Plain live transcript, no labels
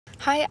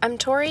Hi, I'm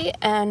Tori,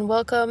 and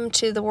welcome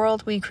to the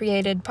World We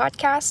Created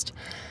podcast,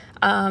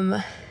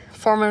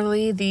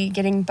 formerly the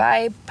Getting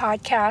By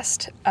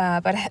podcast,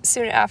 but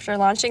soon after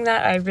launching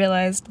that, I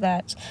realized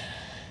that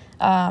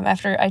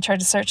after I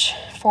tried to search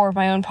for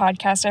my own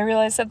podcast, I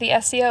realized that the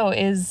SEO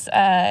is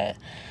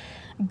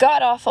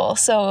god-awful,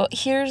 so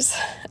here's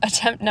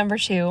attempt number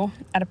 2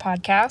 at a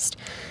podcast.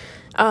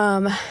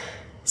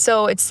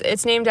 So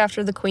it's named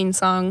after the Queen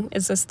song,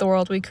 Is This the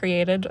World We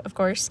Created, of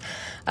course.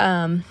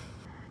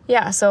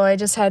 So I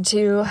just had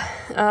to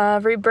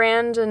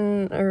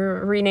rebrand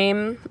or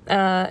rename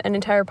an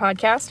entire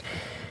podcast.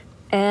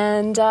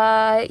 And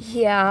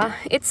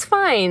it's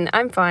fine.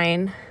 I'm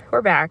fine.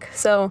 We're back.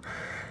 So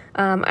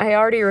I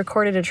already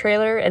recorded a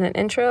trailer and an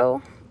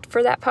intro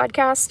for that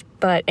podcast,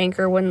 but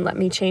Anchor wouldn't let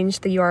me change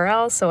the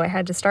URL, so I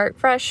had to start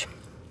fresh.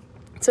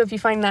 So if you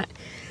find that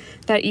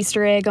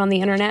Easter egg on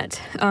the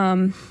internet,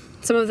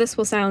 some of this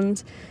will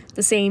sound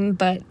the same,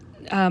 but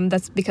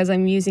that's because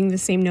I'm using the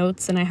same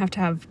notes and I have to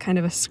have kind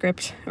of a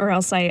script, or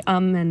else I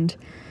and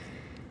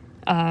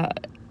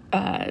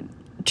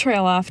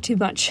trail off too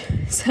much.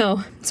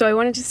 So I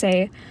wanted to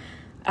say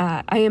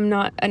I am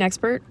not an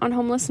expert on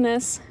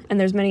homelessness, and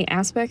there's many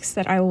aspects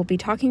that I will be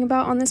talking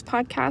about on this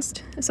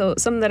podcast. So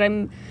some that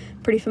I'm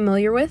pretty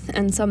familiar with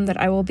and some that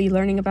I will be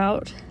learning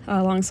about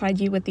alongside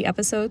you with the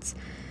episodes.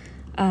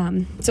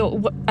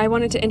 I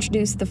wanted to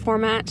introduce the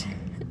format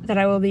that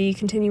I will be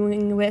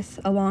continuing with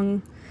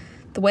along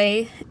the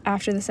way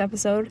after this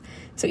episode.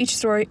 So each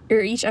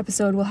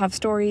episode will have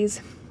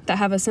stories that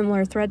have a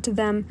similar thread to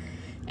them,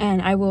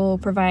 and I will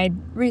provide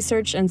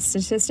research and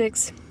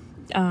statistics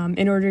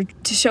in order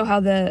to show how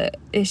the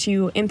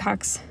issue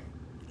impacts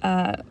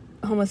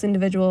homeless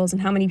individuals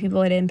and how many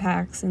people it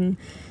impacts, and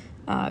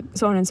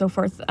so on and so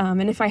forth.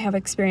 And if I have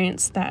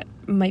experience that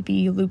might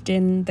be looped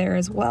in there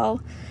as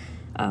well.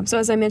 So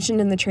as I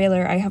mentioned in the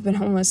trailer, I have been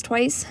homeless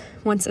twice,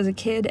 once as a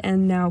kid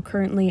and now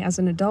currently as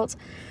an adult.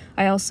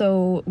 I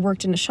also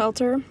worked in a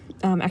shelter,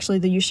 actually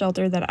the youth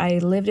shelter that I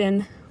lived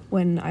in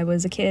when I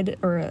was a kid,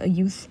 or a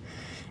youth,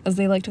 as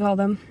they like to call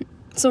them.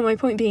 So my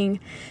point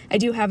being, I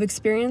do have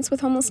experience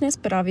with homelessness,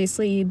 but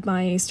obviously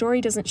my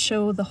story doesn't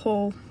show the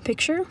whole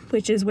picture,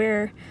 which is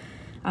where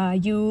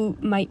you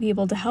might be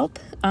able to help.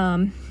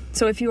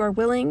 So if you are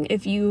willing,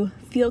 if you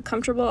feel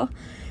comfortable,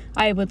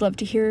 I would love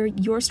to hear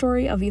your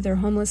story of either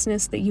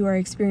homelessness that you are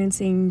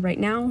experiencing right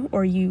now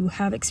or you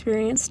have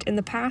experienced in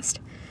the past.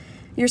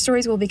 Your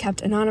stories will be kept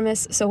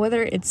anonymous, so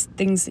whether it's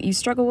things that you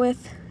struggle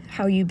with,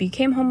 how you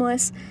became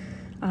homeless,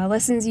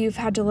 lessons you've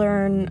had to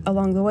learn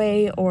along the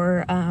way,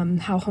 or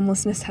how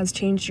homelessness has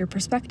changed your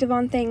perspective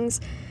on things,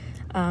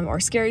 or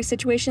scary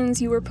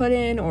situations you were put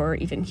in, or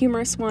even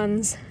humorous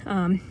ones,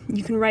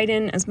 you can write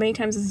in as many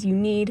times as you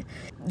need,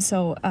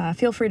 so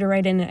feel free to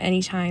write in at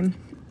any time.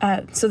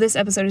 So this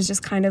episode is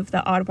just kind of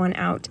the odd one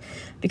out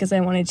because I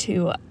wanted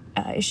to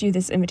issue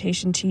this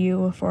invitation to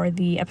you for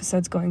the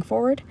episodes going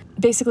forward.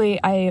 Basically,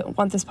 I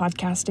want this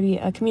podcast to be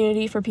a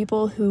community for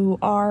people who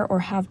are or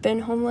have been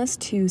homeless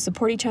to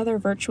support each other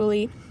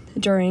virtually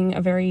during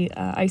a very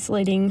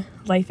isolating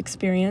life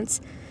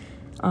experience.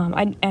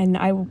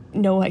 I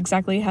know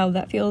exactly how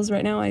that feels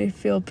right now. I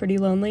feel pretty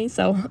lonely,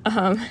 so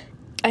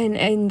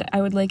and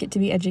I would like it to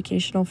be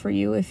educational for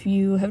you if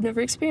you have never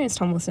experienced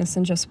homelessness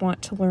and just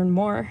want to learn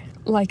more.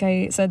 Like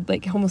I said,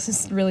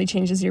 homelessness really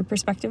changes your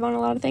perspective on a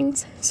lot of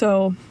things.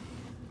 So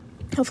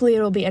hopefully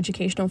it'll be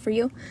educational for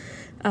you.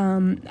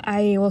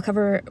 We will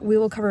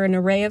cover an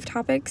array of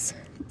topics,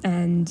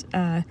 and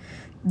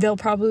they'll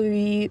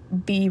probably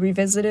be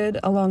revisited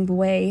along the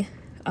way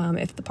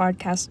if the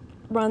podcast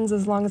runs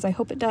as long as I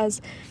hope it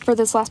does. For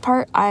this last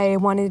part, I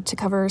wanted to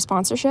cover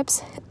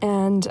sponsorships,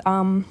 and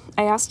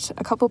I asked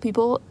a couple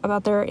people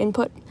about their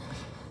input.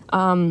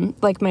 I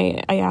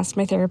asked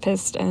my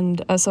therapist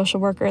and a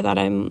social worker that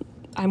I'm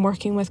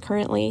working with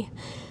currently,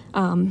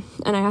 and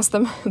I asked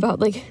them about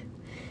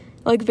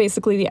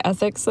basically the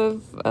ethics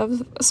of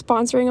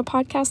sponsoring a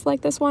podcast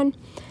like this one.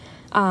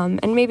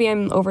 And maybe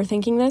I'm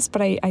overthinking this,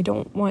 but I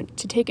don't want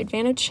to take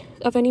advantage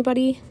of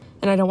anybody,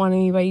 and I don't want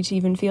anybody to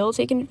even feel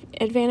taken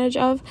advantage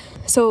of.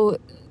 So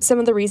some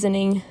of the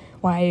reasoning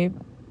why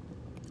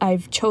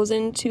I've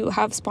chosen to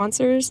have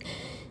sponsors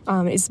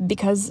is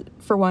because,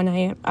 for one,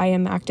 I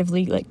am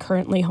actively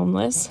currently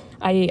homeless.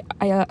 I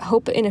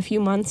hope in a few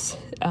months,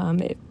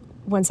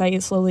 once I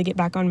slowly get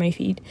back on my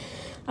feet,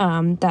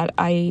 and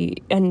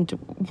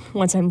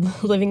once I'm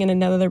living in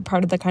another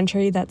part of the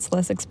country that's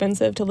less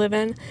expensive to live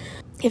in,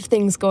 if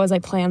things go as I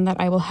plan, that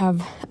I will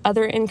have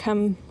other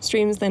income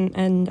streams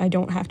and I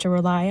don't have to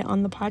rely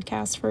on the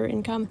podcast for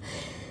income.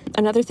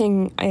 Another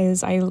thing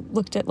is I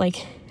looked at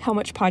how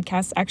much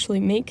podcasts actually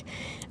make,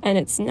 and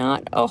it's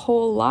not a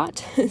whole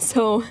lot.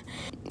 So,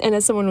 and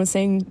as someone was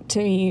saying to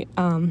me,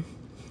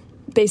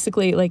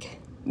 basically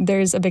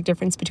there's a big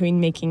difference between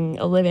making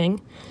a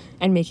living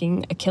and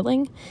making a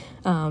killing.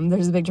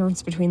 There's a big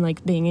difference between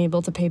being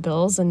able to pay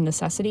bills and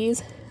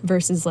necessities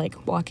versus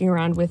walking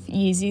around with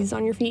Yeezys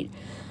on your feet.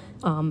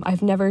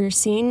 I've never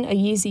seen a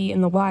Yeezy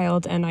in the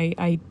wild, and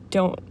I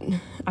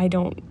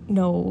don't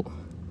know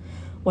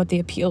what the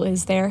appeal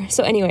is there.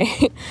 So anyway,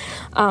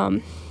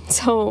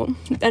 so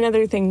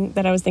another thing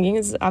that I was thinking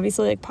is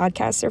obviously like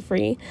podcasts are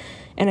free,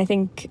 and I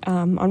think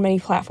on many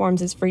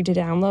platforms it's free to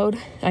download.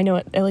 I know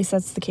at least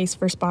that's the case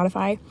for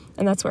Spotify,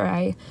 and that's where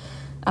I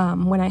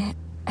when I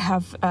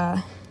have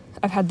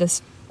I've had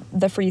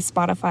the free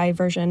Spotify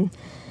version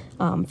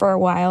for a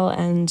while,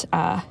 and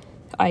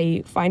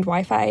I find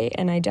Wi-Fi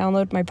and I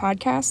download my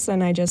podcasts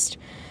and I just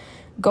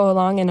go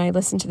along and I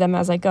listen to them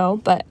as I go.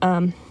 But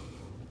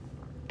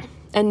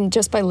and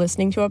just by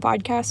listening to a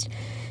podcast,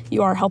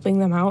 you are helping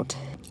them out.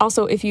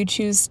 Also, if you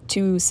choose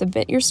to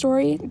submit your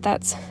story,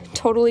 that's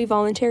totally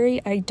voluntary.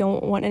 I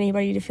don't want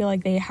anybody to feel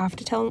like they have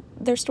to tell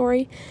their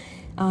story.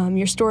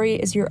 Your story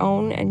is your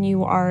own, and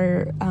you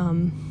are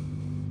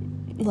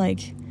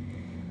like,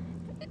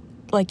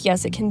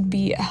 yes, it can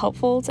be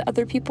helpful to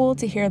other people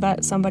to hear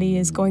that somebody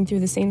is going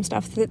through the same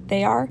stuff that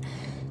they are.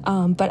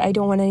 But I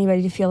don't want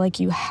anybody to feel like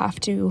you have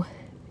to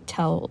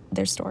tell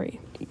their story.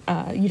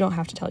 You don't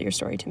have to tell your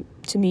story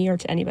to me or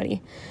to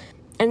anybody.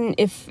 And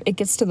if it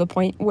gets to the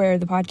point where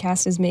the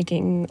podcast is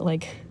making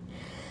like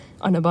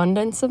an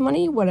abundance of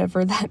money,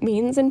 whatever that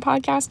means in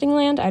podcasting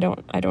land, I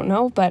don't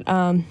know. But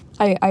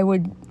I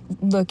would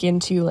look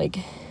into like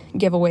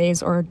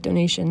giveaways or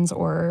donations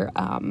or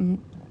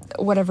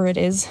whatever it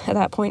is at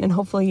that point, and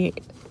hopefully,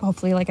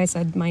 like I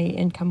said, my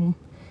income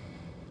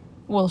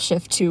will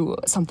shift to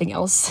something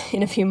else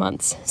in a few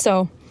months.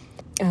 So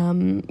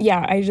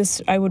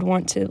I would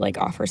want to like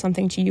offer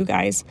something to you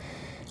guys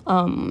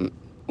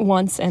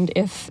once and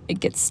if it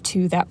gets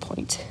to that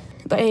point.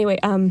 But anyway,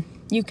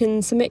 you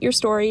can submit your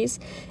stories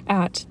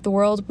at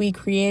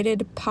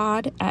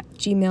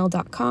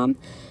theworldwecreatedpod@gmail.com.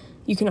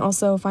 You can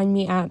also find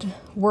me at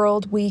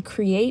World We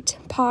Create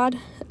Pod.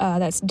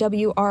 That's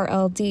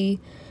WRLD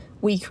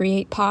We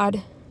Create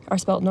Pod, are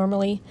spelled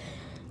normally.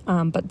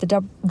 But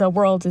the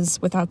world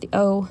is without the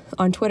O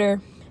on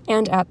Twitter,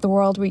 and at The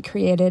World We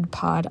Created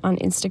Pod on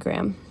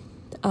Instagram.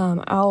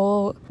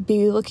 I'll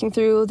be looking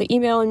through the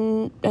email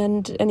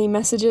and any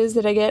messages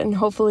that I get, and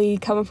hopefully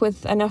come up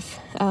with enough.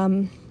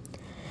 I'll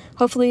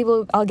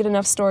get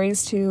enough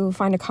stories to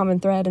find a common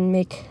thread and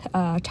make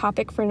a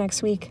topic for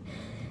next week.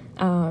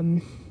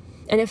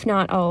 And if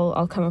not,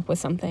 I'll come up with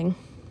something.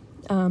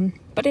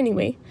 But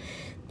anyway,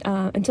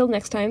 until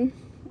next time,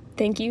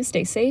 thank you.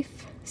 Stay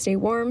safe. Stay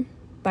warm.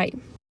 Bye.